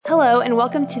Hello, and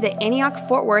welcome to the Antioch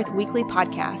Fort Worth Weekly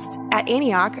Podcast. At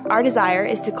Antioch, our desire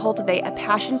is to cultivate a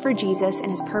passion for Jesus and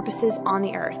His purposes on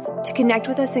the earth. To connect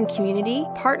with us in community,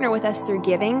 partner with us through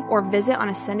giving, or visit on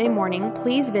a Sunday morning,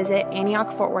 please visit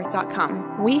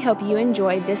AntiochFortWorth.com. We hope you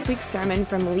enjoy this week's sermon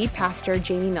from lead pastor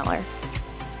Jamie Miller.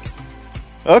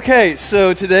 Okay,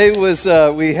 so today was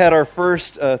we had our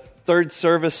first third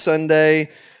service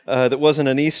Sunday that wasn't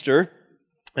an Easter,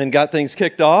 and got things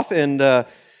kicked off, and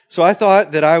so I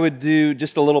thought that I would do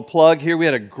just a little plug here. We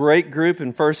had a great group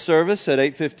in first service at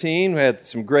 8:15. We had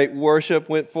some great worship,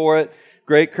 went for it,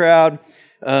 great crowd.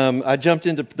 I jumped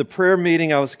into the prayer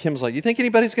meeting. Kim was like, "You think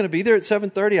anybody's going to be there at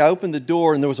 7:30?" I opened the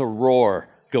door and there was a roar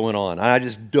going on. I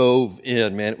just dove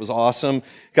in, man. It was awesome.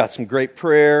 Got some great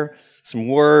prayer, some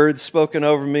words spoken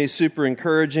over me, super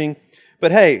encouraging.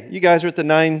 But hey, you guys are at the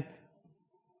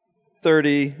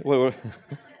 9:30.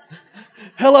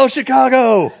 Hello,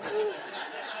 Chicago!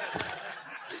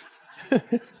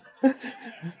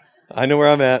 I know where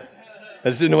I'm at. I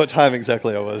just didn't know what time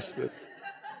exactly I was.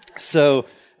 So,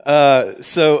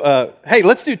 hey,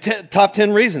 let's do top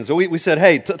 10 reasons. So we said,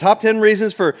 hey, top 10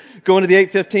 reasons for going to the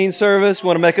 8:15 service.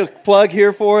 Want to make a plug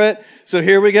here for it? So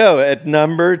here we go. At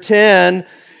number 10,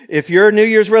 if your New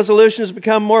Year's resolution has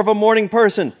become more of a morning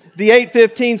person, the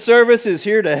 8:15 service is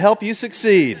here to help you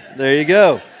succeed. There you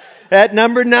go. At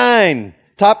number 9,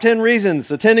 top 10 reasons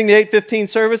attending the 8:15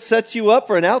 service sets you up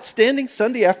for an outstanding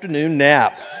Sunday afternoon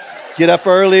nap. Get up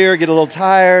earlier, get a little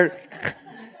tired,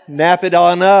 nap it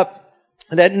on up.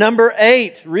 And at number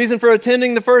 8, reason for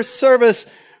attending the first service,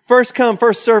 first come,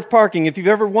 first serve parking. If you've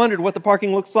ever wondered what the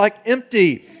parking looks like,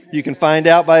 empty. You can find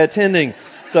out by attending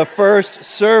the first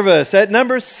service. At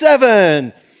number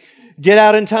 7, get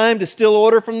out in time to still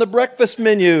order from the breakfast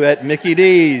menu at Mickey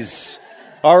D's.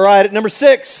 All right, at number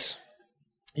 6,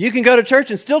 you can go to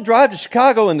church and still drive to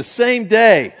Chicago in the same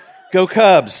day. Go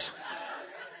Cubs.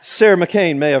 Sarah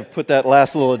McCain may have put that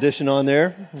last little addition on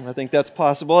there. I think that's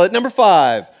possible. At number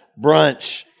 5,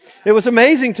 brunch. It was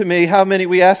amazing to me how many,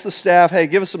 we asked the staff, hey,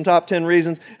 give us some top 10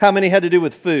 reasons, how many had to do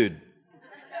with food.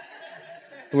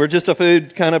 We're just a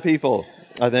food kind of people,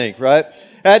 I think, right?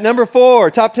 At number 4,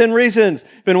 top 10 reasons,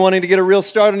 been wanting to get a real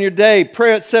start on your day,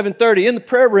 prayer at 7:30 in the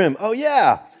prayer room. Oh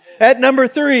yeah. At number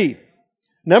 3,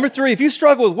 if you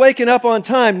struggle with waking up on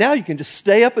time, now you can just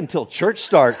stay up until church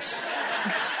starts.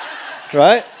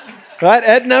 Right?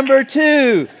 At number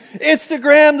 2,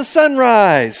 Instagram the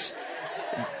sunrise.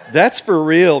 That's for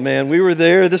real, man. We were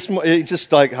there this morning,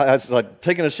 I was like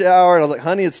taking a shower, and I was like,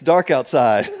 honey, it's dark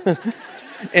outside.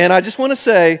 And I just want to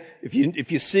say,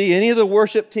 if you see any of the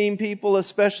worship team people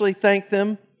especially, thank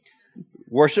them.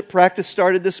 Worship practice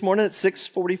started this morning at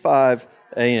 6:45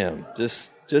 a.m.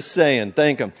 Just saying,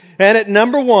 thank them. And at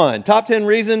number 1, top 10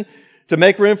 reason to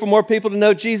make room for more people to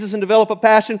know Jesus and develop a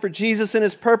passion for Jesus and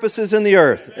His purposes in the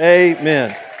earth.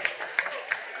 Amen.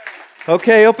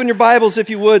 Okay, open your Bibles, if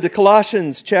you would, to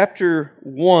Colossians chapter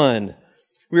 1.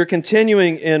 We are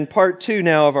continuing in part 2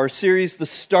 now of our series, The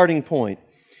Starting Point.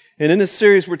 And in this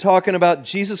series, we're talking about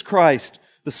Jesus Christ,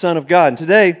 the Son of God.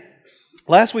 And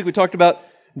last week we talked about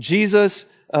Jesus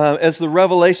as the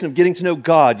revelation of getting to know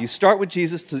God. You start with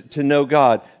Jesus to know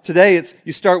God. Today,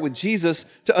 you start with Jesus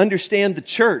to understand the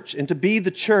church and to be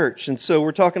the church. And so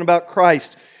we're talking about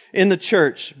Christ in the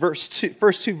church.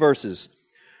 First 2 verses.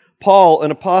 Paul, an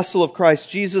apostle of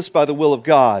Christ Jesus by the will of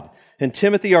God, and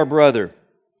Timothy, our brother,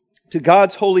 to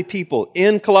God's holy people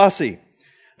in Colossae,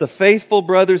 the faithful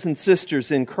brothers and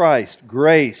sisters in Christ,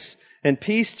 grace and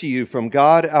peace to you from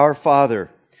God our Father.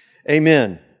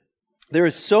 Amen. There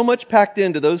is so much packed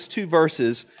into those 2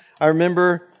 verses. I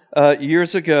remember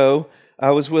years ago,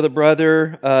 I was with a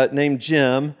brother named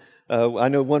Jim. I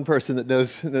know one person that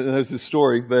knows this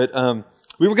story, but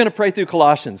we were going to pray through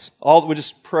Colossians. We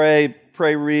just pray,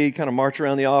 read, kind of march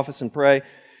around the office and pray.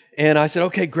 And I said,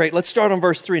 okay, great, let's start on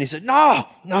verse 3. And he said, no.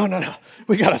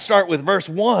 We got to start with verse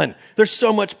 1. There's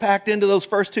so much packed into those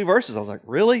first 2 verses. I was like,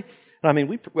 really? And I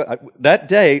mean, that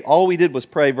day, all we did was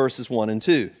pray verses 1 and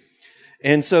 2.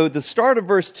 And so the start of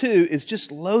verse 2 is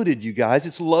just loaded, you guys.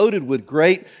 It's loaded with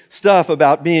great stuff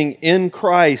about being in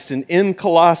Christ and in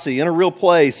Colossae, in a real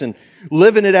place, and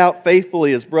living it out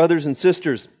faithfully as brothers and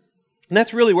sisters. And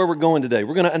that's really where we're going today.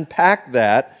 We're going to unpack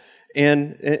that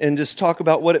and just talk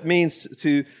about what it means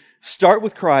to start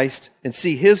with Christ and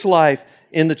see His life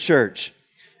in the church.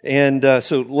 And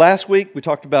so last week we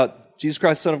talked about Jesus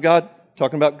Christ, Son of God,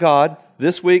 talking about God.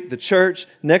 This week, the church.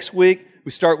 Next week, we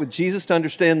start with Jesus to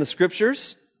understand the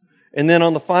Scriptures. And then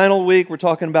on the final week, we're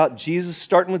talking about Jesus,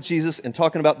 starting with Jesus and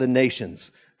talking about the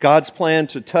nations. God's plan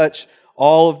to touch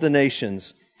all of the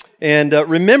nations. And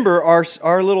remember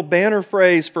our little banner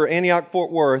phrase for Antioch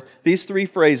Fort Worth, these 3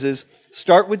 phrases: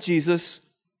 start with Jesus.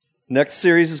 Next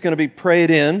series is going to be pray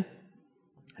it in.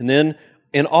 And then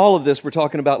in all of this, we're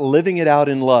talking about living it out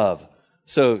in love.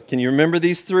 So can you remember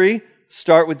these 3?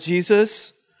 Start with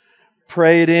Jesus,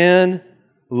 pray it in,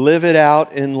 live it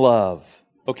out in love.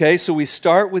 Okay, so we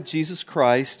start with Jesus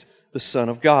Christ, the Son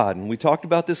of God. And we talked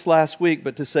about this last week,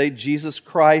 but to say Jesus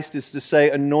Christ is to say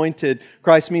anointed.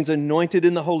 Christ means anointed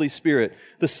in the Holy Spirit.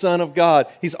 The Son of God.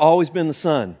 He's always been the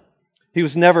Son. He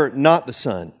was never not the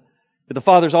Son. The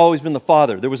Father's always been the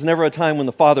Father. There was never a time when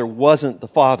the Father wasn't the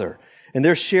Father. And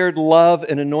there's shared love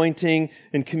and anointing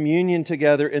and communion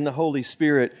together in the Holy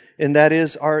Spirit. And that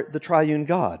is the triune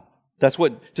God. That's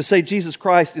what, to say Jesus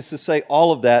Christ is to say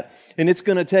all of that. And it's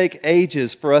going to take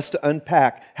ages for us to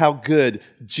unpack how good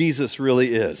Jesus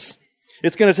really is.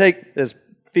 It's going to take, as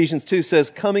Ephesians 2 says,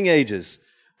 coming ages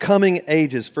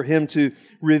for Him to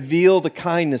reveal the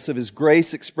kindness of His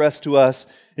grace expressed to us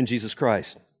in Jesus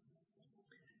Christ.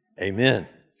 Amen.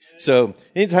 So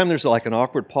anytime there's like an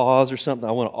awkward pause or something,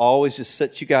 I want to always just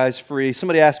set you guys free.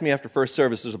 Somebody asked me after first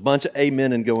service, there's a bunch of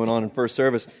amening going on in first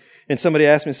service. And somebody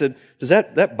asked me and said, does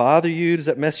that bother you? Does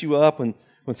that mess you up when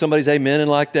somebody's amening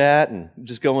like that and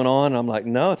just going on? And I'm like,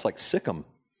 no, it's like sick 'em.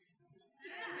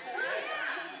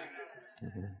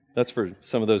 That's for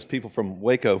some of those people from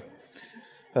Waco.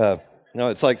 No,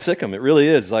 it's like sick 'em. It really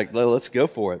is. Like, let's go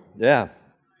for it. Yeah.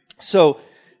 So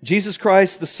Jesus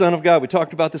Christ, the Son of God, we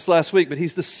talked about this last week, but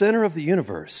He's the center of the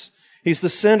universe. He's the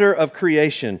center of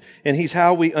creation, and He's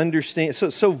how we understand.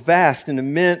 So vast and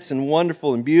immense and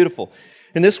wonderful and beautiful.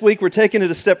 And this week we're taking it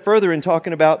a step further and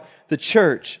talking about the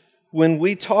church. When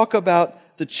we talk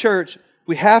about the church,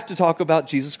 we have to talk about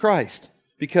Jesus Christ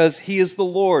because He is the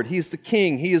Lord. He is the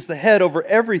King. He is the head over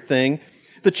everything.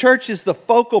 The church is the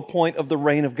focal point of the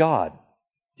reign of God.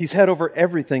 He's head over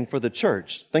everything for the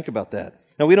church. Think about that.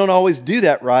 Now, we don't always do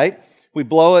that right. We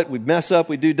blow it. We mess up.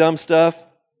 We do dumb stuff.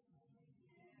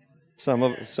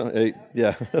 Several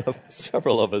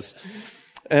of us.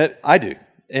 And I do.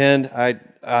 And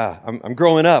I'm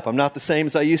growing up. I'm not the same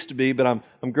as I used to be, but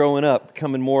I'm growing up,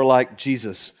 becoming more like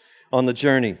Jesus on the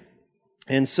journey.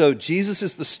 And so Jesus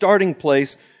is the starting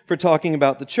place for talking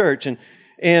about the church.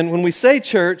 And when we say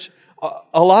church,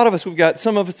 a lot of us, we've got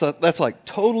some of us that's like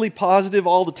totally positive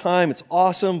all the time. It's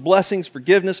awesome, blessings,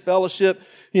 forgiveness, fellowship,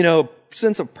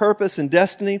 sense of purpose and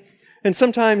destiny. And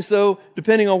sometimes, though,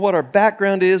 depending on what our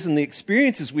background is and the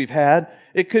experiences we've had,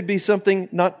 it could be something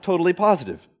not totally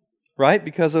positive, right?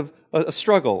 Because of a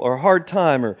struggle or a hard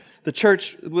time, or the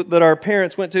church that our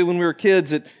parents went to when we were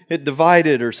kids, it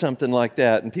divided or something like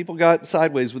that, and people got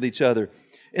sideways with each other.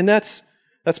 And that's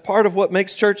part of what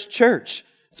makes church church.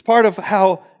 It's part of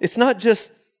how, it's not just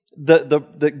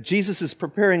that Jesus is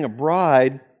preparing a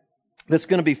bride that's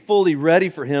going to be fully ready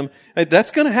for Him.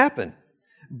 That's going to happen.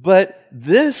 But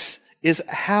this is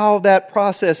how that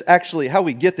process actually, how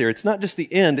we get there. It's not just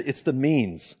the end, it's the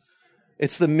means.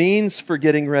 It's the means for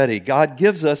getting ready. God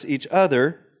gives us each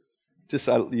other.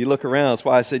 You look around, that's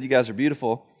why I said you guys are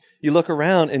beautiful. You look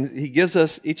around and He gives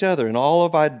us each other and all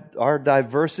of our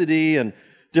diversity and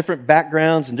different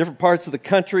backgrounds and different parts of the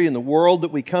country and the world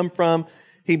that we come from.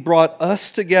 He brought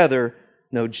us together,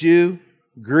 no Jew,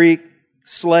 Greek,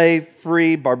 slave,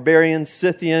 free, barbarian,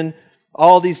 Scythian,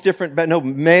 all these different, no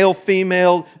male,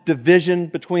 female division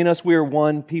between us. We are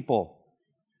one people.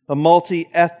 A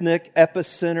multi-ethnic,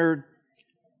 epicentered,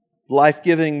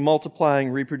 life-giving, multiplying,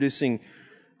 reproducing,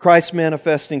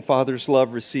 Christ-manifesting, Father's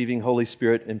love, receiving, Holy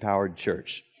Spirit-empowered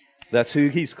church. That's who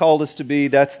He's called us to be.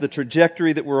 That's the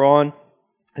trajectory that we're on.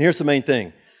 And here's the main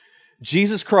thing.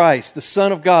 Jesus Christ, the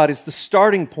Son of God, is the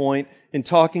starting point in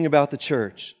talking about the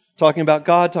church. Talking about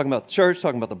God, talking about the church,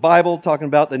 talking about the Bible, talking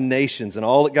about the nations and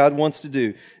all that God wants to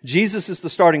do. Jesus is the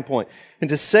starting point. And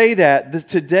to say that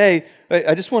today,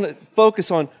 I just want to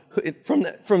focus on,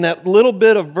 from that little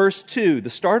bit of verse 2, the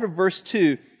start of verse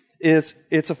 2,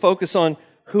 it's a focus on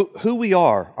who we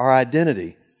are, our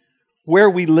identity. Where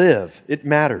we live, it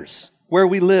matters. Where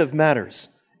we live matters.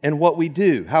 And what we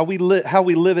do, how we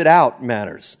live it out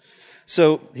matters.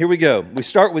 So here we go. We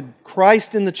start with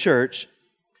Christ in the church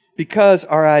because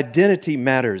our identity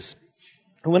matters.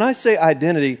 And when I say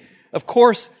identity, of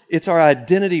course, it's our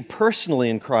identity personally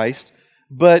in Christ,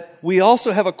 but we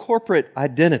also have a corporate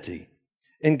identity.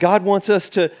 And God wants us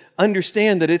to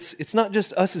understand that it's not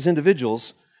just us as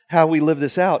individuals, how we live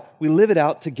this out. We live it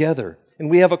out together. And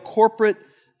we have a corporate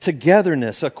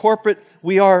togetherness,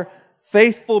 we are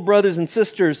faithful brothers and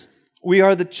sisters. We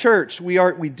are the church.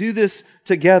 We do this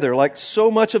together. Like so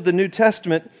much of the New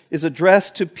Testament is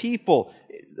addressed to people,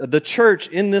 the church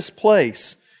in this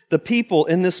place. the people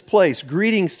in this place.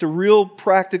 Greetings to real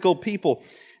practical people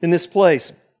in this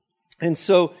place. And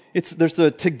so there's a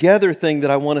together thing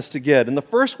that I want us to get. And the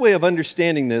first way of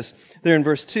understanding this there in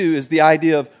verse 2 is the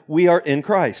idea of we are in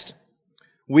Christ.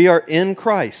 We are in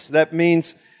Christ. That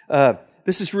means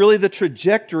this is really the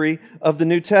trajectory of the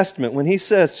New Testament. When he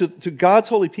says to God's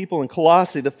holy people in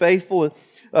Colossae, the faithful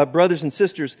brothers and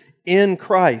sisters in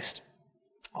Christ,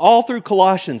 all through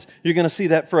Colossians, you're going to see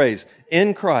that phrase,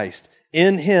 in Christ,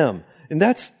 in Him. And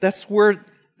that's where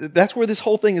this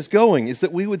whole thing is going, is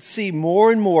that we would see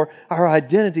more and more our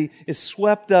identity is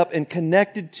swept up and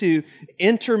connected to,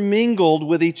 intermingled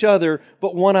with each other,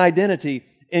 but one identity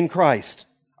in Christ.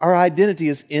 Our identity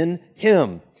is in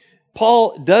Him.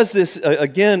 Paul does this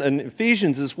again in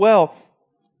Ephesians as well.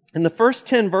 In the first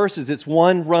 10 verses, it's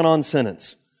one run-on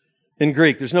sentence. In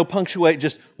Greek, there's no punctuate,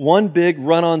 just one big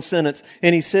run-on sentence.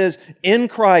 And he says, in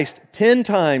Christ, 10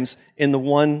 times in the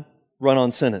one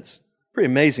run-on sentence. Pretty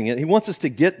amazing. He wants us to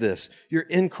get this. You're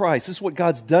in Christ. This is what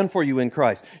God's done for you in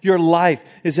Christ. Your life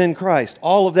is in Christ.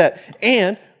 All of that.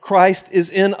 And Christ is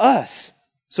in us.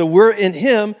 So we're in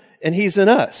Him and He's in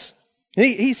us. And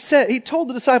he told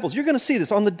the disciples, you're going to see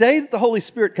this. On the day that the Holy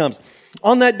Spirit comes,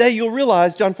 on that day you'll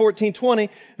realize, John 14:20,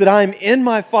 that I am in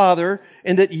my Father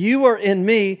and that you are in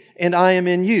me and I am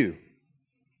in you.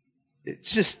 It's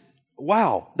just,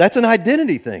 wow. That's an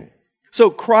identity thing. So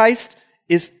Christ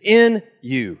is in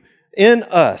you. In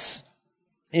us,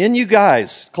 in you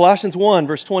guys. Colossians 1,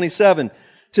 verse 27,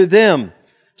 to them,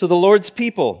 to the Lord's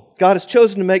people, God has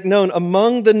chosen to make known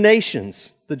among the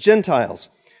nations, the Gentiles,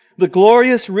 the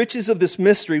glorious riches of this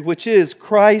mystery, which is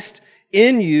Christ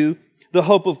in you, the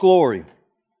hope of glory.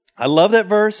 I love that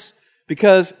verse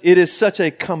because it is such a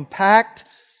compact,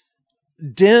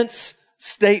 dense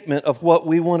statement of what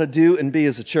we want to do and be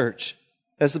as a church,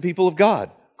 as the people of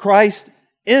God. Christ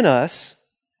in us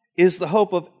is the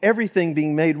hope of everything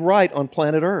being made right on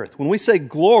planet Earth. When we say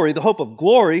glory, the hope of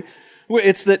glory,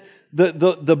 it's that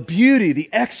the beauty, the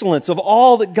excellence of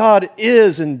all that God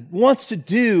is and wants to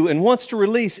do and wants to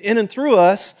release in and through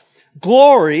us,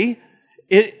 glory,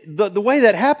 the way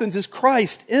that happens is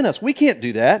Christ in us. We can't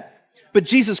do that, but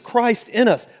Jesus Christ in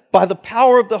us, by the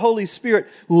power of the Holy Spirit,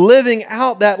 living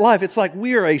out that life. It's like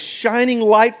we are a shining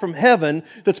light from heaven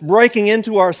that's breaking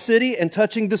into our city and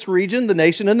touching this region, the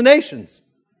nation, and the nations.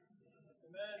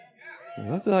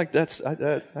 I feel like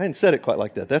I hadn't said it quite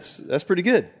like that. That's pretty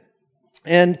good.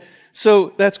 And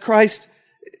so that's Christ.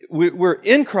 We're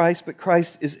in Christ, but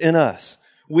Christ is in us.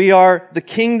 We are the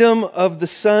kingdom of the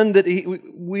Son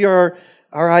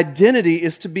our identity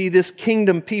is to be this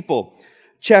kingdom people.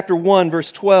 Chapter 1,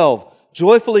 verse 12.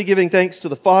 Joyfully giving thanks to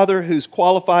the Father who's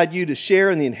qualified you to share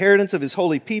in the inheritance of His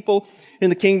holy people in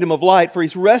the kingdom of light. For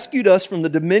He's rescued us from the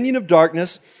dominion of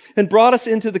darkness and brought us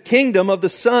into the kingdom of the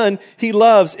Son He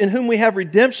loves, in whom we have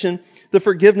redemption, the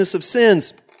forgiveness of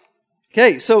sins.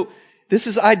 Okay, so this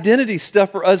is identity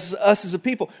stuff for us as a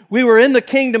people. We were in the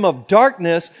kingdom of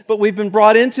darkness, but we've been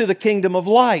brought into the kingdom of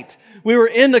light. We were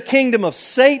in the kingdom of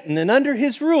Satan and under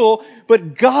his rule,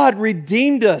 but God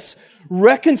redeemed us,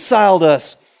 reconciled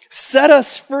us, set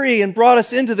us free, and brought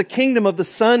us into the kingdom of the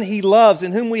Son He loves,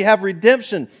 in whom we have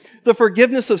redemption, the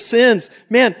forgiveness of sins.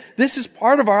 Man, this is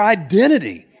part of our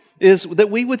identity, is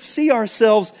that we would see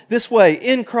ourselves this way,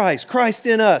 in Christ, Christ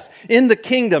in us, in the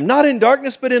kingdom, not in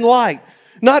darkness, but in light,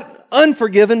 not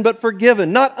unforgiven, but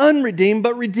forgiven, not unredeemed,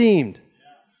 but redeemed.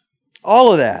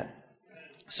 All of that.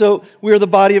 So we are the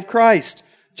body of Christ.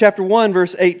 Chapter 1,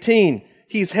 verse 18.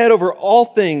 He's head over all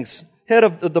things, head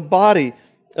of the body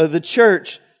of the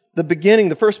church, the beginning,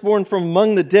 the firstborn from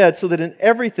among the dead, so that in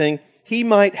everything He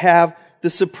might have the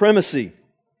supremacy.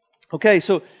 Okay,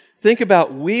 so think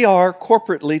about, we are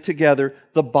corporately together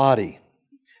the body.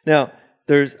 Now,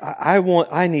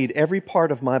 I need every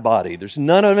part of my body. There's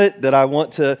none of it that I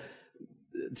want to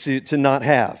not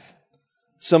have.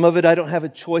 Some of it I don't have a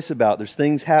choice about. There's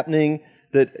things happening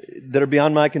that are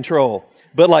beyond my control.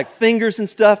 But like fingers and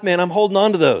stuff, man, I'm holding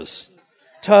on to those.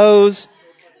 Toes,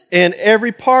 and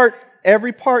every part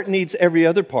needs every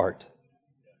other part.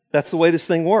 That's the way this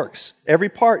thing works. Every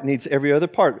part needs every other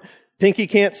part. Pinky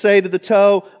can't say to the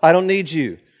toe, I don't need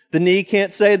you. The knee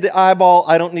can't say to the eyeball,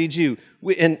 I don't need you.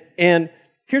 And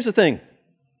here's the thing.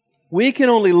 We can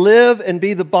only live and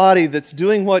be the body that's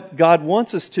doing what God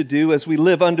wants us to do as we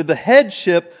live under the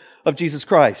headship of Jesus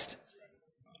Christ.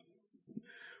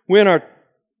 We're in our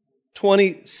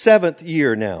 27th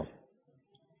year now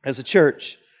as a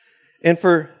church. And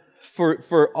for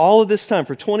all of this time,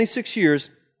 for 26 years,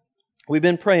 we've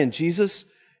been praying, Jesus,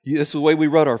 this is the way we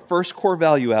wrote our first core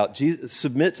value out,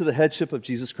 submit to the headship of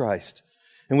Jesus Christ.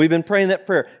 And we've been praying that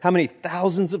prayer. How many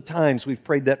thousands of times we've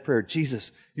prayed that prayer?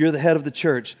 Jesus, you're the head of the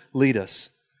church. Lead us.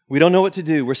 We don't know what to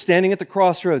do. We're standing at the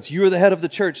crossroads. You are the head of the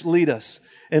church. Lead us.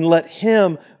 And let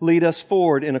Him lead us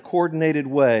forward in a coordinated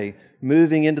way,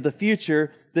 moving into the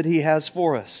future that He has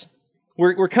for us.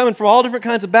 We're coming from all different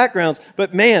kinds of backgrounds,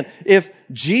 but man, if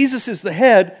Jesus is the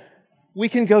head, we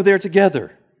can go there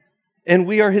together. And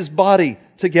we are His body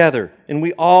together, and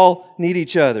we all need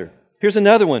each other. Here's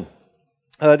another one.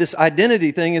 This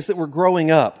identity thing is that we're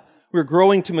growing up. We're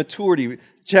growing to maturity.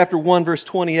 Chapter 1, verse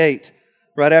 28.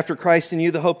 Right after Christ in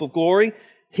you, the hope of glory.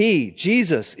 He,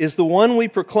 Jesus, is the one we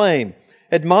proclaim,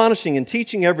 admonishing and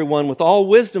teaching everyone with all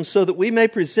wisdom so that we may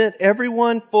present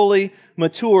everyone fully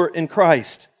mature in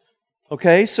Christ.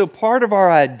 Okay, so part of our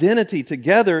identity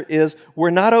together is we're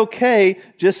not okay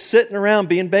just sitting around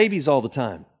being babies all the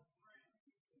time.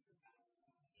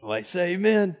 Well, I say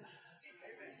amen.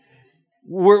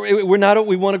 We're not,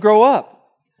 we want to grow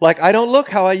up. Like, I don't look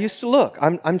how I used to look.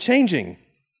 I'm changing.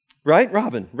 Right?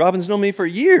 Robin's known me for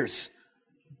years.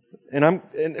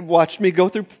 And watched me go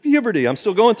through puberty. I'm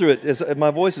still going through it as my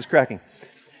voice is cracking.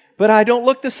 But I don't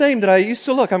look the same that I used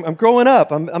to look. I'm growing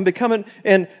up. I'm becoming,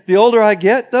 and the older I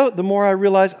get, though, the more I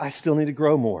realize I still need to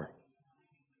grow more.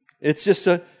 That's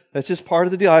just part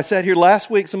of the deal. I sat here last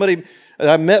week, somebody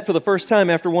I met for the first time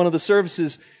after one of the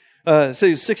services, said he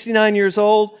was 69 years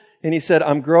old, and he said,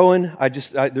 I'm growing.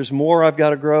 There's more I've got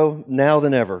to grow now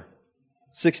than ever.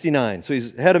 69. So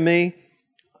he's ahead of me,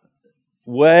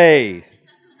 way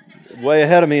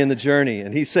ahead of me in the journey.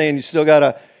 And he's saying you still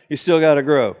gotta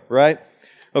grow, right?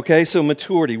 Okay, so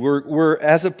maturity. We're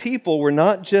as a people, we're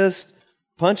not just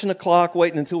punching a clock,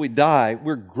 waiting until we die.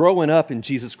 We're growing up in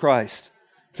Jesus Christ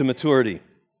to maturity.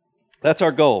 That's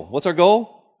our goal. What's our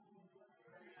goal?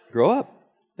 Grow up.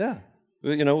 Yeah.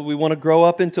 We want to grow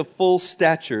up into full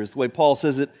stature, is the way Paul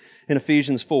says it in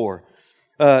Ephesians 4.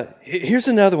 Here's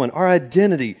another one, our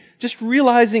identity. Just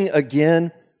realizing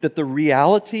again that the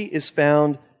reality is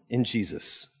found in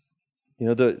Jesus.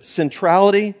 The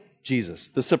centrality, Jesus.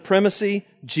 The supremacy,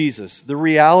 Jesus. The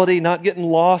reality, not getting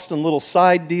lost in little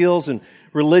side deals and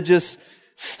religious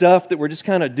stuff that we're just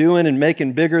kind of doing and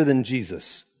making bigger than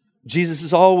Jesus. Jesus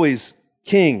is always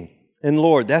King and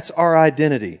Lord. That's our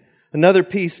identity. Another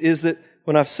piece is that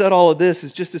when I've said all of this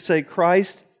is just to say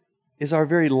Christ is our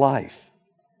very life.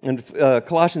 In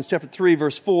Colossians chapter 3,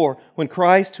 verse 4, when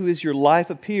Christ, who is your life,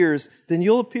 appears, then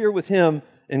you'll appear with Him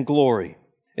in glory.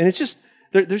 And it's just,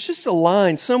 there's just a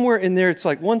line somewhere in there. It's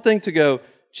like one thing to go,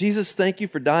 Jesus, thank you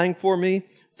for dying for me,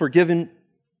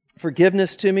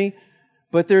 forgiveness to me.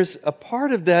 But there's a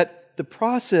part of that, the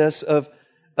process of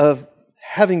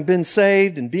having been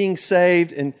saved and being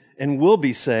saved and will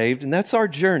be saved. And that's our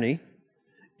journey.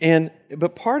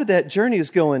 But part of that journey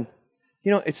is going,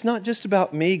 it's not just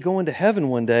about me going to heaven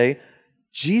one day.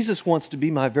 Jesus wants to be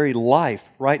my very life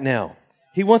right now.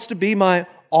 He wants to be my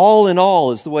all in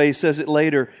all, is the way he says it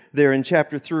later there in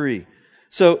chapter 3.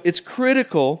 So it's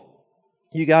critical,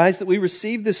 you guys, that we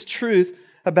receive this truth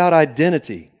about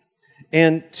identity.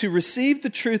 And to receive the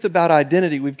truth about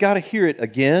identity, we've got to hear it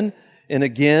again and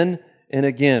again and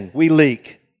again. We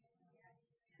leak.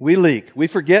 We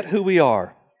forget who we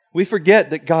are. We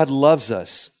forget that God loves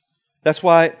us. That's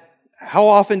why, how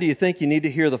often do you think you need to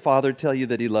hear the Father tell you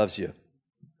that He loves you?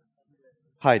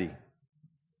 Heidi.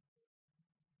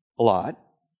 A lot.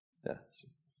 Yeah.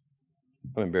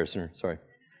 I'm embarrassing her. Sorry.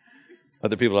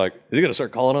 Other people are like, is he going to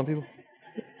start calling on people?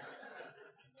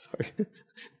 Sorry.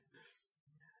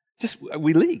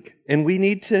 We leak. And we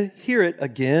need to hear it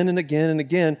again and again and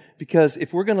again, because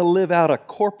if we're going to live out a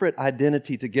corporate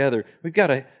identity together, we've got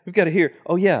to hear,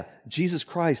 oh yeah, Jesus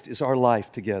Christ is our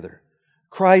life together.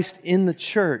 Christ in the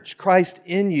church, Christ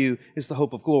in you is the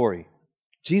hope of glory.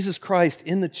 Jesus Christ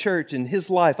in the church, in His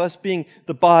life, us being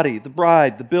the body, the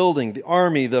bride, the building, the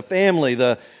army, the family,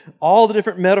 all the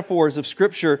different metaphors of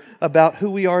Scripture about who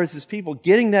we are as His people,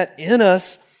 getting that in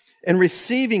us and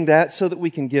receiving that so that we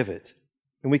can give it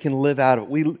and we can live out of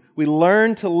it. We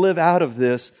learn to live out of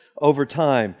this over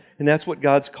time, and that's what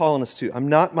God's calling us to. I'm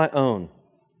not my own.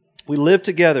 We live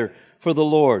together for the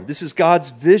Lord. This is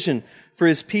God's vision for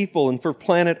His people and for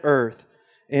planet Earth.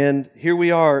 And here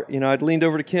we are. I'd leaned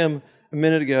over to Kim a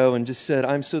minute ago and just said,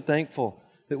 I'm so thankful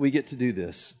that we get to do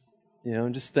this.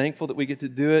 I'm just thankful that we get to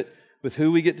do it with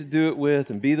who we get to do it with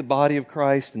and be the body of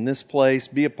Christ in this place,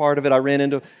 be a part of it. I ran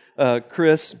into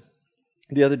Chris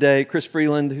the other day, Chris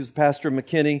Freeland, who's the pastor of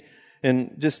McKinney,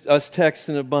 and just us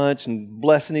texting a bunch and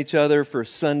blessing each other for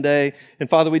Sunday. And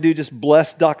Father, we do just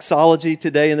bless Doxology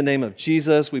today in the name of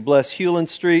Jesus. We bless Hewland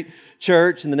Street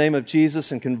Church in the name of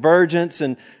Jesus and Convergence.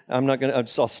 And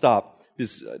I'll stop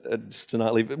just to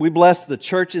not leave. We bless the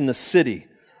church in the city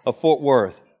of Fort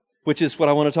Worth, which is what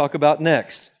I want to talk about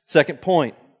next. Second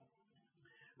point.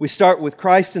 We start with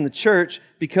Christ in the church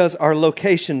because our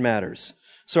location matters.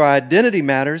 So our identity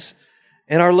matters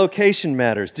and our location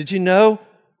matters. Did you know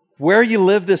where you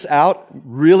live this out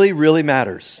really, really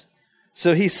matters?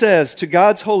 So he says, to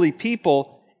God's holy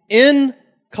people in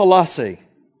Colossae,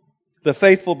 the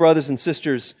faithful brothers and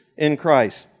sisters in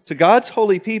Christ. To God's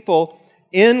holy people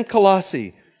in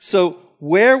Colossae. So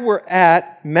where we're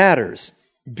at matters.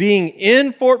 Being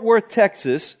in Fort Worth,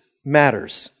 Texas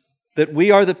matters. That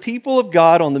we are the people of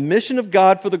God on the mission of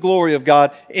God for the glory of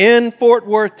God in Fort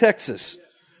Worth, Texas.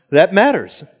 That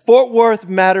matters. Fort Worth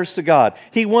matters to God.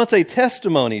 He wants a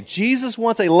testimony. Jesus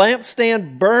wants a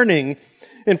lampstand burning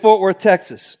in Fort Worth,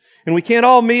 Texas. And we can't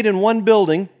all meet in one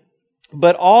building,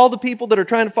 but all the people that are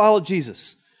trying to follow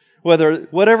Jesus,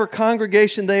 whatever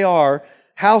congregation they are,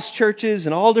 house churches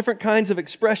and all different kinds of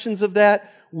expressions of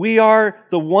that, we are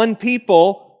the one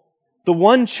people, the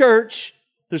one church.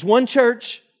 There's one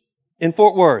church in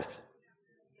Fort Worth.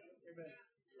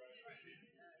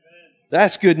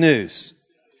 That's good news.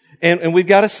 And we've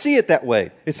got to see it that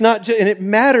way. It's not and it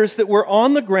matters that we're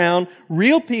on the ground,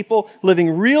 real people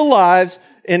living real lives,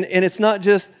 and it's not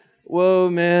just, whoa,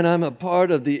 man, I'm a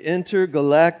part of the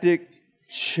intergalactic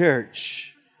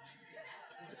church.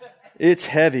 It's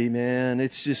heavy, man.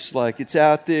 It's just like it's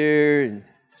out there, and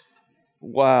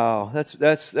wow, that's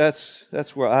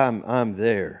where I'm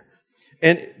there.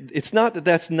 And it's not that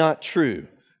that's not true.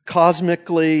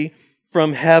 Cosmically,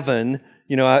 from heaven,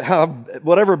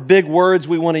 whatever big words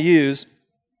we want to use,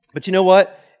 but you know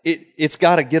what? It's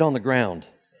got to get on the ground.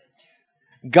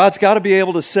 God's got to be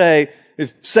able to say,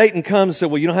 if Satan comes and says,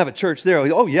 well, you don't have a church there.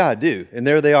 Oh, yeah, I do. And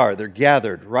there they are. They're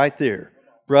gathered right there.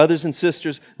 Brothers and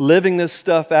sisters living this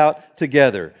stuff out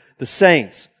together. The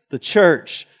saints, the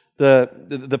church,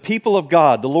 the people of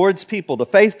God, the Lord's people, the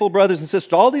faithful brothers and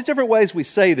sisters, all these different ways we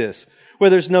say this, where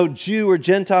there's no Jew or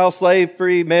Gentile, slave,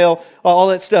 free, male, all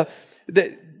that stuff,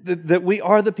 that we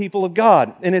are the people of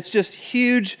God. And it's just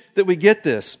huge that we get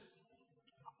this.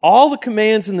 All the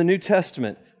commands in the New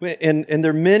Testament, and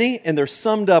they're many, and they're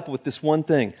summed up with this one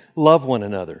thing: love one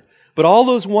another. But all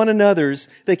those one another's,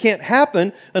 they can't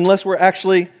happen unless we're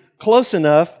actually close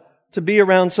enough to be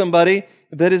around somebody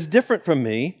that is different from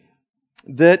me,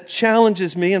 that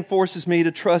challenges me and forces me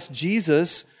to trust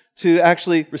Jesus to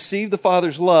actually receive the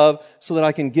Father's love so that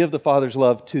I can give the Father's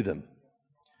love to them.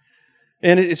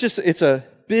 And it's a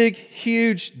big,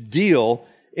 huge deal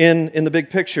in the big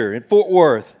picture. In Fort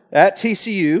Worth, at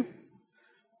TCU,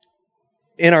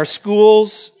 in our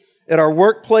schools, at our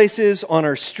workplaces, on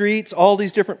our streets, all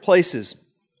these different places.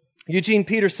 Eugene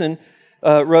Peterson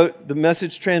wrote the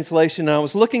Message translation, and I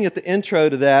was looking at the intro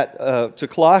to that, to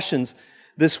Colossians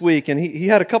this week, and he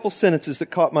had a couple sentences that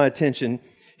caught my attention.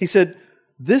 He said,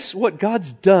 what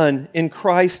God's done in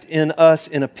Christ in us,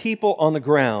 in a people on the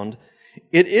ground,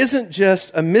 it isn't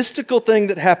just a mystical thing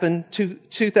that happened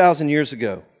 2,000 years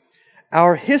ago.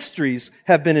 Our histories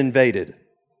have been invaded.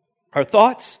 Our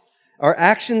thoughts, our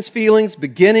actions, feelings,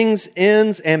 beginnings,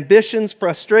 ends, ambitions,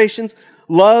 frustrations,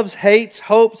 loves, hates,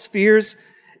 hopes, fears,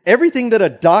 everything that a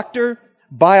doctor,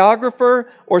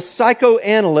 biographer, or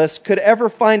psychoanalyst could ever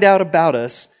find out about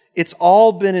us, it's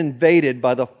all been invaded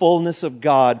by the fullness of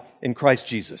God in Christ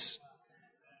Jesus.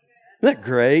 Isn't that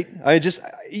great?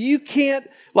 You can't,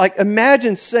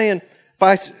 imagine saying,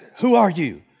 who are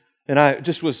you? And I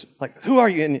just was like, who are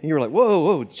you? And you were like,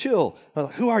 whoa, chill.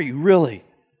 Who are you really?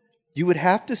 You would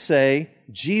have to say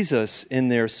Jesus in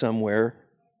there somewhere.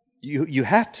 You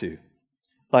have to.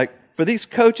 For these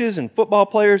coaches and football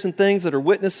players and things that are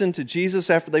witnessing to Jesus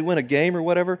after they win a game or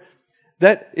whatever,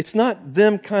 that it's not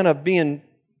them kind of being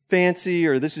fancy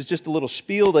or this is just a little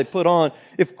spiel they put on.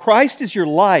 If Christ is your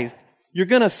life, you're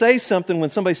going to say something when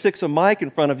somebody sticks a mic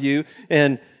in front of you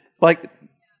and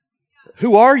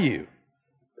who are you?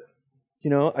 We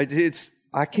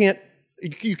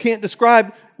can't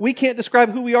describe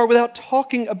who we are without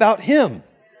talking about Him,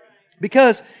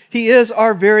 because He is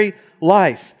our very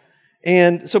life.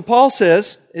 And so Paul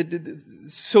says,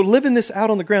 so living this out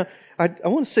on the ground, I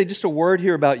want to say just a word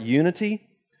here about unity,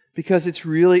 because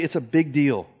it's a big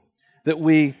deal that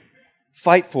we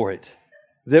fight for it,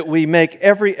 that we make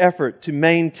every effort to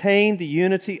maintain the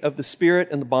unity of the Spirit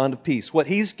and the bond of peace. What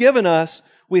He's given us,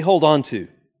 we hold on to.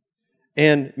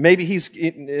 And maybe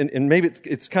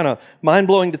it's kind of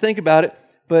mind-blowing to think about it,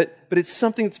 but it's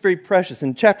something that's very precious.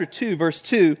 In chapter 2, verse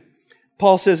 2,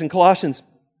 Paul says in Colossians,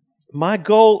 my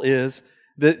goal is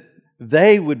that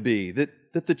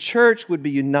that the church would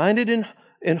be united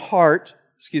in heart,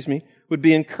 would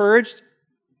be encouraged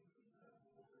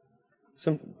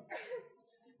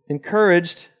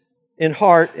in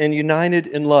heart and united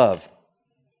in love,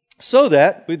 so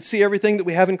that we'd see everything that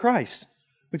we have in Christ.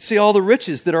 We'd see all the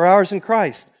riches that are ours in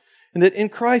Christ, and that in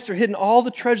Christ are hidden all the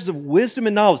treasures of wisdom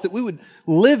and knowledge, that we would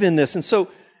live in this. And so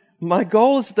my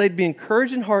goal is that they'd be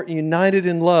encouraged in heart and united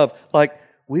in love. Like,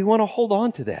 we want to hold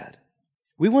on to that.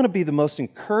 We want to be the most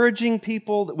encouraging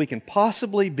people that we can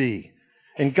possibly be.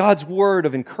 And God's word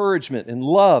of encouragement and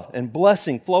love and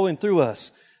blessing flowing through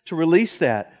us to release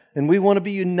that. And we want to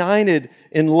be united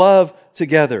in love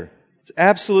together. It's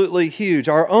absolutely huge.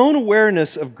 Our own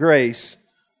awareness of grace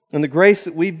and the grace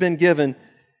that we've been given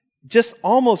just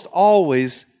almost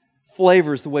always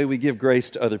flavors the way we give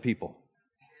grace to other people.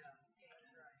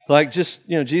 Like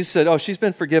Jesus said, oh, she's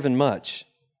been forgiven much.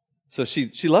 So she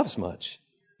loves much.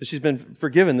 But she's been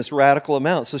forgiven this radical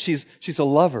amount. So she's a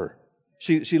lover.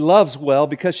 She loves well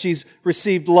because she's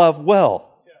received love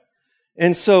well.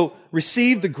 And so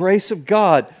receive the grace of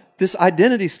God. This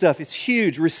identity stuff is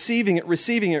huge. Receiving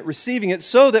it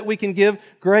so that we can give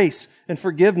grace and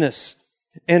forgiveness.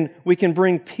 And we can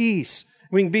bring peace.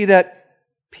 We can be that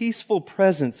peaceful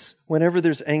presence whenever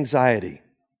there's anxiety.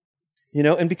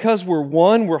 And because we're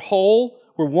one, we're whole,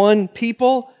 we're one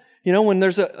people, when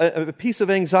there's a piece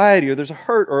of anxiety or there's a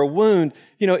hurt or a wound,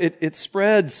 it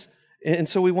spreads. And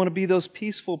so we want to be those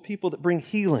peaceful people that bring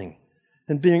healing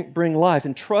and bring life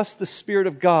and trust the Spirit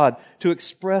of God to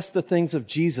express the things of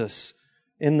Jesus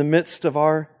in the midst of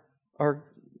our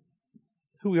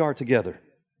who we are together.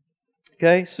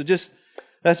 Okay? So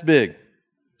that's big.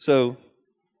 So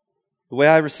the way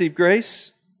I receive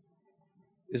grace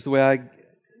is the way I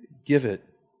give it.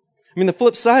 I mean, the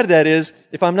flip side of that is,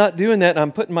 if I'm not doing that and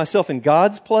I'm putting myself in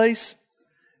God's place,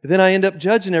 then I end up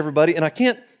judging everybody, and I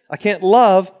can't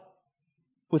love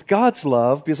with God's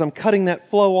love because I'm cutting that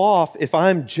flow off if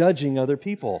I'm judging other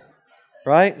people,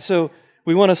 right? So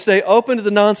we want to stay open to the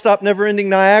nonstop, never-ending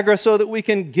Niagara so that we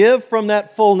can give from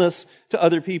that fullness to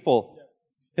other people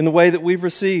in the way that we've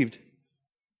received.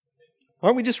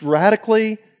 Aren't we just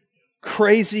radically,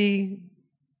 crazy,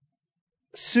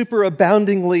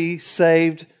 superaboundingly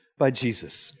saved by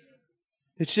Jesus?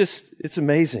 It's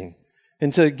amazing.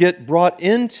 And to get brought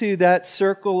into that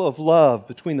circle of love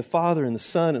between the Father and the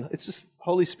Son, and it's just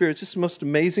Holy Spirit, it's just the most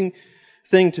amazing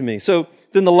thing to me. So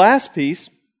then the last piece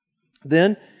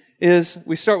then is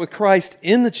we start with Christ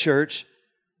in the church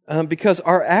because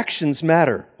our actions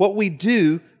matter. What we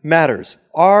do matters.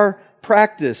 Our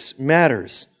practice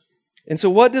matters. And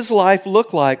so what does life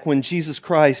look like when Jesus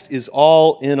Christ is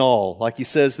all in all? Like he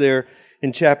says there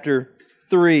in chapter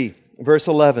 3, verse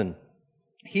 11.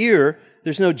 Here,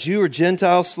 there's no Jew or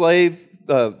Gentile, slave,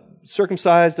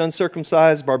 circumcised,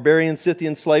 uncircumcised, barbarian,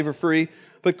 Scythian, slave or free,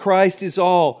 but Christ is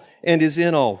all and is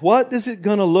in all. What is it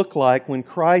going to look like when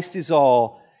Christ is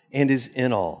all and is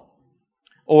in all?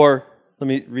 Or, let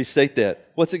me restate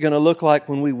that. What's it going to look like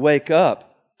when we wake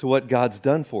up to what God's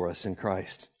done for us in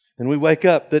Christ? And we wake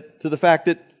up to the fact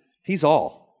that He's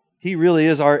all. He really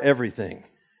is our everything.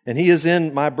 And He is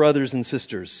in my brothers and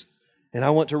sisters. And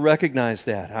I want to recognize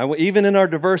that. Even in our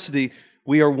diversity,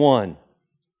 we are one.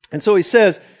 And so he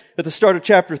says at the start of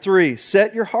chapter 3,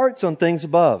 set your hearts on things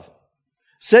above.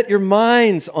 Set your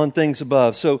minds on things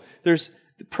above. So there's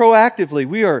proactively,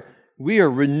 we are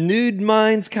renewed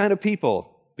minds kind of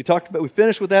people. We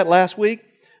finished with that last week,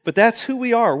 but that's who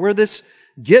we are. We're this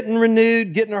getting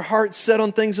renewed, getting our hearts set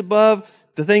on things above,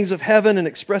 the things of heaven, and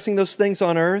expressing those things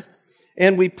on earth.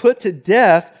 And we put to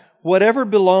death whatever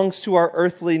belongs to our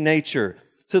earthly nature,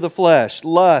 to the flesh,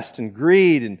 lust and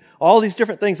greed and all these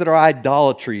different things that are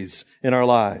idolatries in our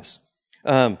lives.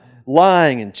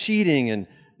 Lying and cheating and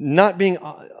not being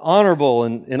honorable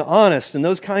and honest and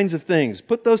those kinds of things.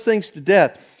 Put those things to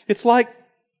death. It's like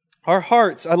our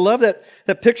hearts. I love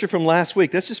that picture from last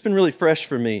week. That's just been really fresh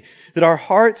for me. That our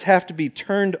hearts have to be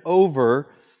turned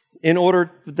over in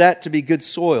order for that to be good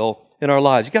soil in our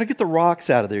lives. You got to get the rocks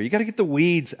out of there. You got to get the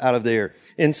weeds out of there.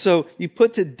 And so you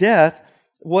put to death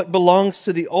what belongs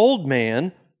to the old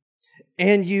man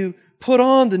and you put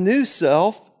on the new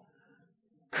self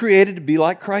created to be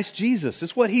like Christ Jesus.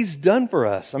 It's what He's done for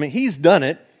us. I mean, He's done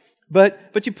it,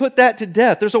 but you put that to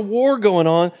death. There's a war going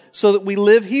on so that we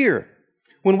live here.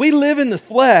 When we live in the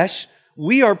flesh,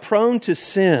 we are prone to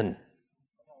sin.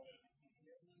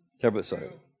 Everybody say,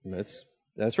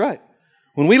 that's right.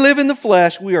 When we live in the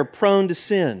flesh, we are prone to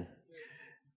sin.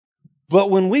 But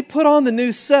when we put on the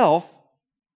new self,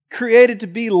 created to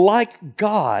be like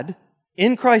God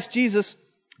in Christ Jesus,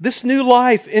 this new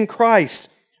life in Christ,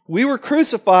 we were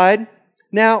crucified.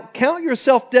 Now, count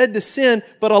yourself dead to sin,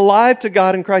 but alive to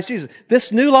God in Christ Jesus.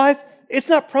 This new life, it's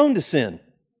not prone to sin.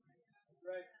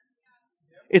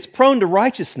 It's prone to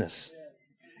righteousness.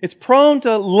 It's prone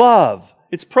to love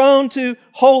It's prone to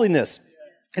holiness.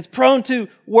 It's prone to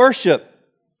worship.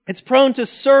 It's prone to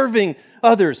serving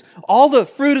others. All the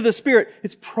fruit of the Spirit,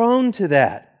 it's prone to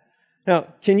that. Now,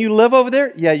 can you live over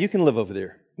there? Yeah, you can live over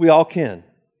there. We all can.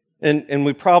 And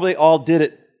we probably all did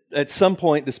it at some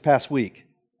point this past week.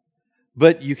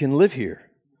 But you can live here.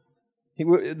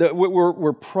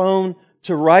 We're prone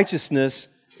to righteousness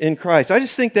in Christ. I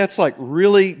just think that's like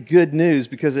really good news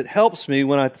because it helps me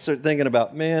when I start thinking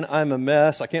about, man, I'm a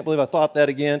mess. I can't believe I thought that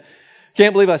again.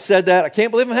 Can't believe I said that. I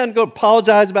can't believe I'm having to go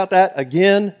apologize about that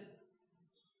again.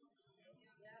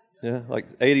 Yeah, like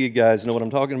 80 of you guys know what I'm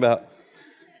talking about.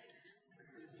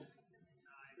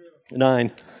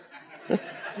 9.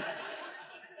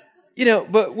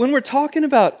 But when we're talking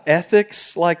about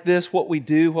ethics like this, what we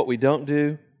do, what we don't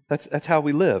do, that's how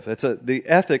we live. That's the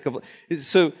ethic of.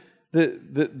 So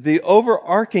the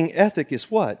overarching ethic is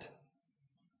what?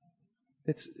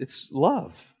 It's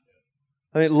love.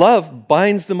 I mean, love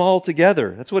binds them all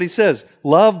together. That's what he says.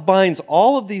 Love binds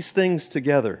all of these things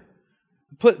together.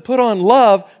 Put on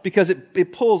love because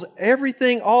it pulls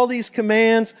everything, all these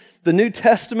commands, the New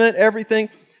Testament, everything.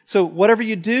 So whatever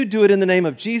you do, do it in the name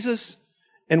of Jesus.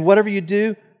 And whatever you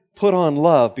do, put on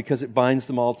love because it binds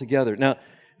them all together. Now,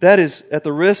 that is at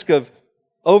the risk of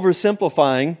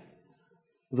oversimplifying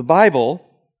the Bible.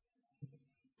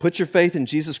 Put your faith in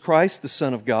Jesus Christ, the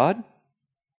Son of God,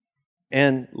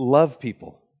 and love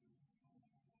people.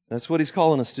 That's what He's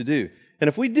calling us to do. And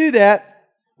if we do that,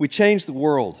 we change the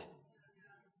world.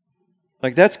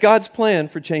 Like that's God's plan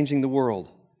for changing the world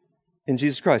in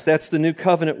Jesus Christ. That's the new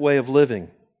covenant way of living.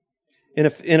 In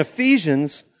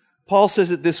Ephesians, Paul says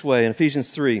it this way in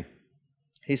Ephesians 3.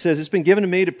 He says, it's been given to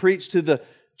me to preach to the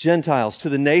Gentiles, to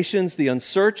the nations, the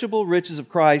unsearchable riches of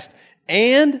Christ,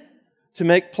 and to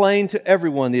make plain to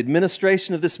everyone the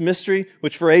administration of this mystery,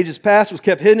 which for ages past was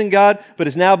kept hidden in God, but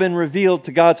has now been revealed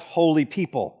to God's holy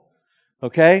people.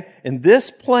 Okay? And this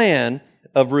plan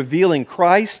of revealing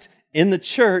Christ in the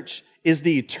church is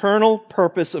the eternal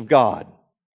purpose of God.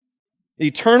 The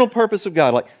eternal purpose of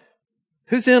God. Like,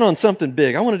 who's in on something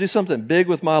big? I want to do something big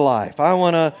with my life. I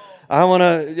want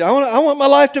my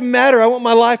life to matter. I want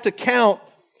my life to count.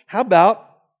 How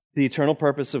about the eternal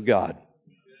purpose of God?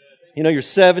 You're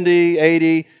 70,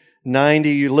 80, 90,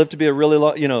 you live to be a really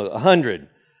long, 100,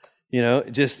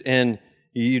 and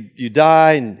you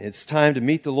die and it's time to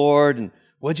meet the Lord. And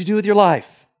what'd you do with your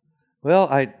life? Well,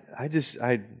 I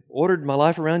ordered my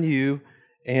life around you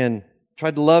and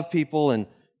tried to love people and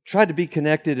tried to be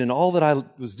connected in all that I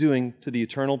was doing to the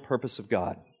eternal purpose of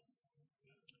God.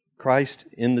 Christ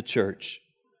in the church.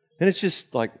 And it's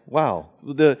just like, wow.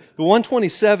 The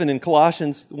 127 in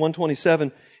Colossians,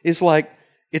 127 is like,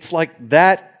 it's like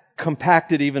that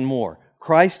compacted even more.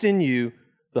 Christ in you,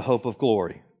 the hope of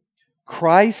glory.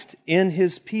 Christ in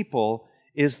His people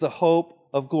is the hope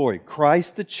of glory.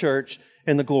 Christ, the church,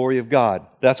 and the glory of God.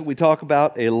 That's what we talk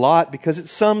about a lot because it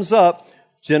sums up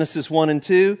Genesis 1 and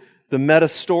 2, the meta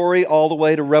story all the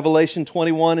way to Revelation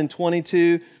 21 and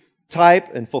 22,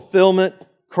 type and fulfillment.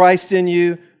 Christ in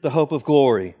you, the hope of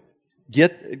glory.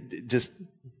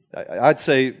 I'd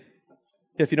say,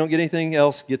 if you don't get anything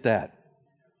else, get that.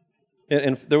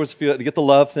 And there was a few, get the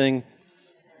love thing,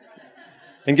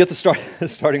 and get the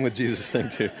starting with Jesus thing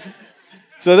too.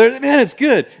 So it's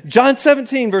good. John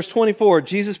 17, verse 24,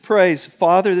 Jesus prays,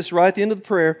 Father, this is right at the end of the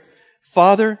prayer,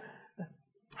 Father,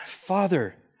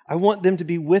 I want them to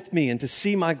be with me and to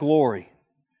see my glory.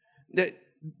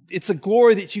 It's a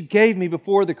glory that you gave me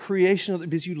before the creation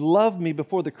because you loved me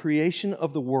before the creation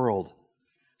of the world.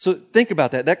 So think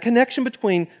about that. That connection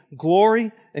between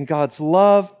glory and God's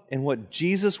love and what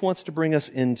Jesus wants to bring us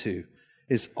into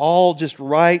is all just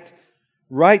right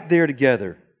there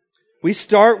together. We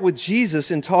start with Jesus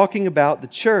in talking about the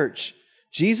church.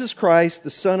 Jesus Christ,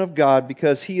 the Son of God,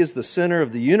 because He is the center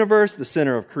of the universe, the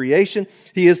center of creation.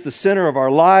 He is the center of our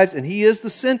lives, and He is the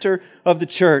center of the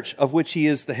church, of which He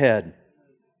is the head.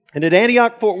 And at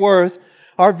Antioch Fort Worth,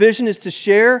 our vision is to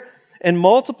share and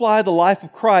multiply the life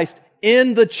of Christ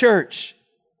in the church.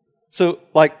 So,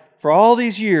 for all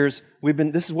these years,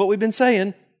 this is what we've been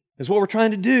saying, is what we're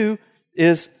trying to do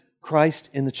is Christ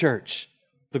in the church,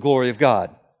 the glory of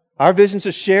God. Our vision is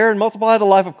to share and multiply the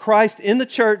life of Christ in the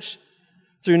church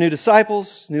through new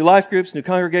disciples, new life groups, new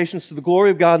congregations, to the glory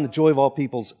of God and the joy of all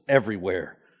peoples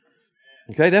everywhere.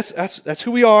 Okay, that's who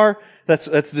we are. That's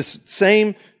this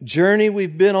same journey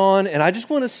we've been on. And I just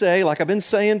want to say, like I've been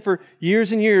saying for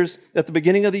years and years, at the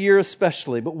beginning of the year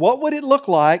especially, but what would it look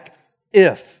like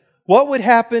what would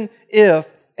happen if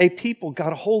a people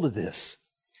got a hold of this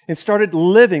and started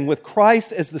living with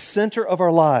Christ as the center of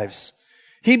our lives?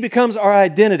 He becomes our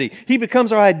identity. He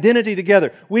becomes our identity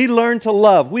together. We learn to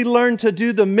love. We learn to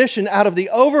do the mission out of the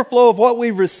overflow of what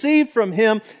we've received from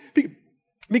Him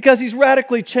because He's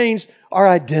radically changed our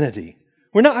identity.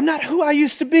 I'm not who I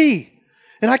used to be.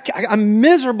 And I'm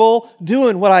miserable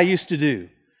doing what I used to do.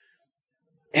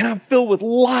 And I'm filled with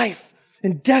life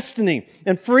and destiny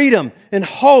and freedom and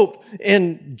hope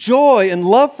and joy and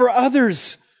love for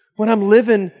others when I'm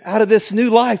living out of this new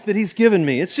life that He's given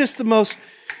me. It's just the most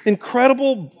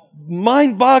incredible,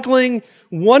 mind-boggling,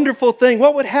 wonderful thing.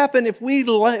 What would happen if we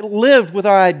lived with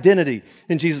our identity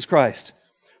in Jesus Christ?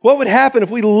 What would happen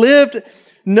if we lived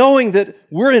knowing that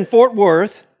we're in Fort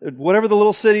Worth, whatever the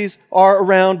little cities are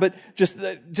around, but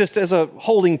just as a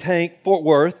holding tank, Fort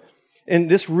Worth, in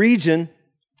this region,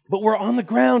 but we're on the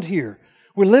ground here.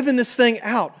 We're living this thing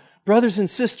out, brothers and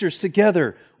sisters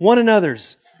together, one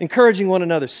another's, encouraging one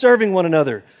another, serving one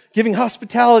another, giving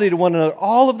hospitality to one another,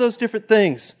 all of those different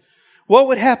things. What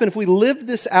would happen if we lived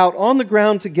this out on the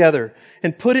ground together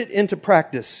and put it into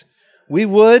practice? We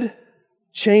would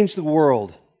change the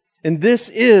world. And this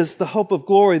is the hope of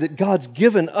glory that God's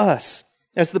given us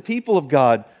as the people of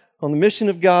God, on the mission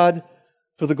of God,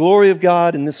 for the glory of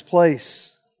God in this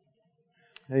place.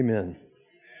 Amen.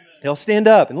 Y'all stand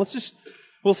up and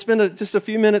we'll spend just a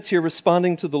few minutes here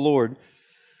responding to the Lord.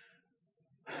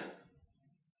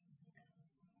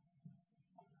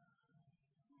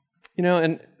 You know,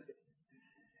 and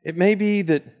it may be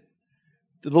that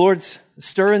the Lord's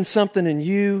stirring something in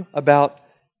you about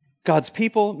God's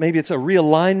people. Maybe it's a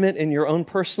realignment in your own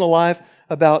personal life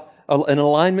about an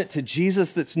alignment to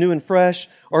Jesus that's new and fresh,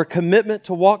 or a commitment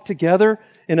to walk together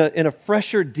in a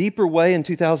fresher, deeper way in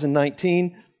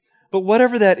 2019. But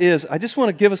whatever that is, I just want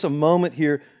to give us a moment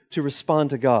here to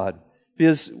respond to God.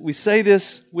 Because we say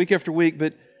this week after week,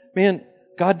 but man,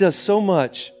 God does so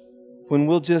much when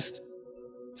we'll just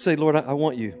say, Lord, I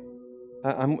want you.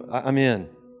 I'm in.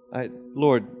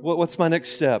 Lord, what's my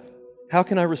next step? How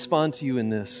can I respond to you in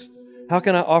this? How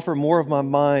can I offer more of my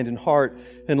mind and heart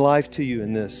and life to you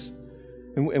in this?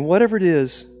 And whatever it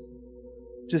is,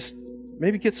 just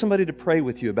maybe get somebody to pray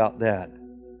with you about that.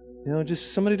 You know,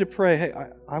 just somebody to pray, hey,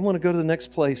 I want to go to the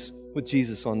next place with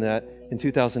Jesus on that in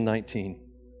 2019.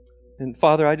 And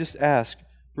Father, I just ask,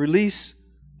 release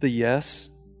the yes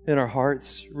in our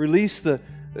hearts. Release the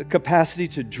capacity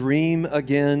to dream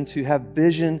again, to have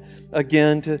vision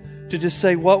again, to just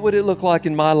say, what would it look like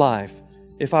in my life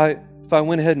if I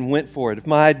went ahead and went for it? If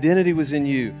my identity was in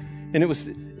you, and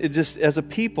it just as a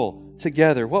people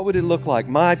together, what would it look like?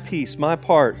 My piece, my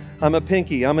part. I'm a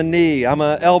pinky, I'm a knee, I'm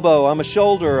an elbow, I'm a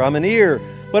shoulder, I'm an ear.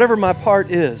 Whatever my part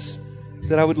is,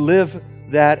 that I would live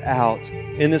that out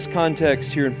in this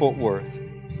context here in Fort Worth.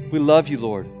 We love you,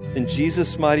 Lord. In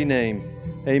Jesus' mighty name,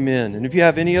 amen. And if you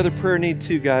have any other prayer need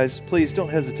too, guys, please don't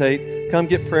hesitate. Come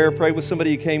get prayer. Pray with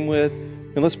somebody you came with.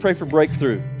 And let's pray for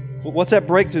breakthrough. What's that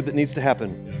breakthrough that needs to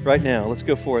happen right now? Let's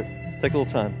go for it. Take a little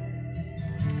time.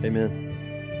 Amen.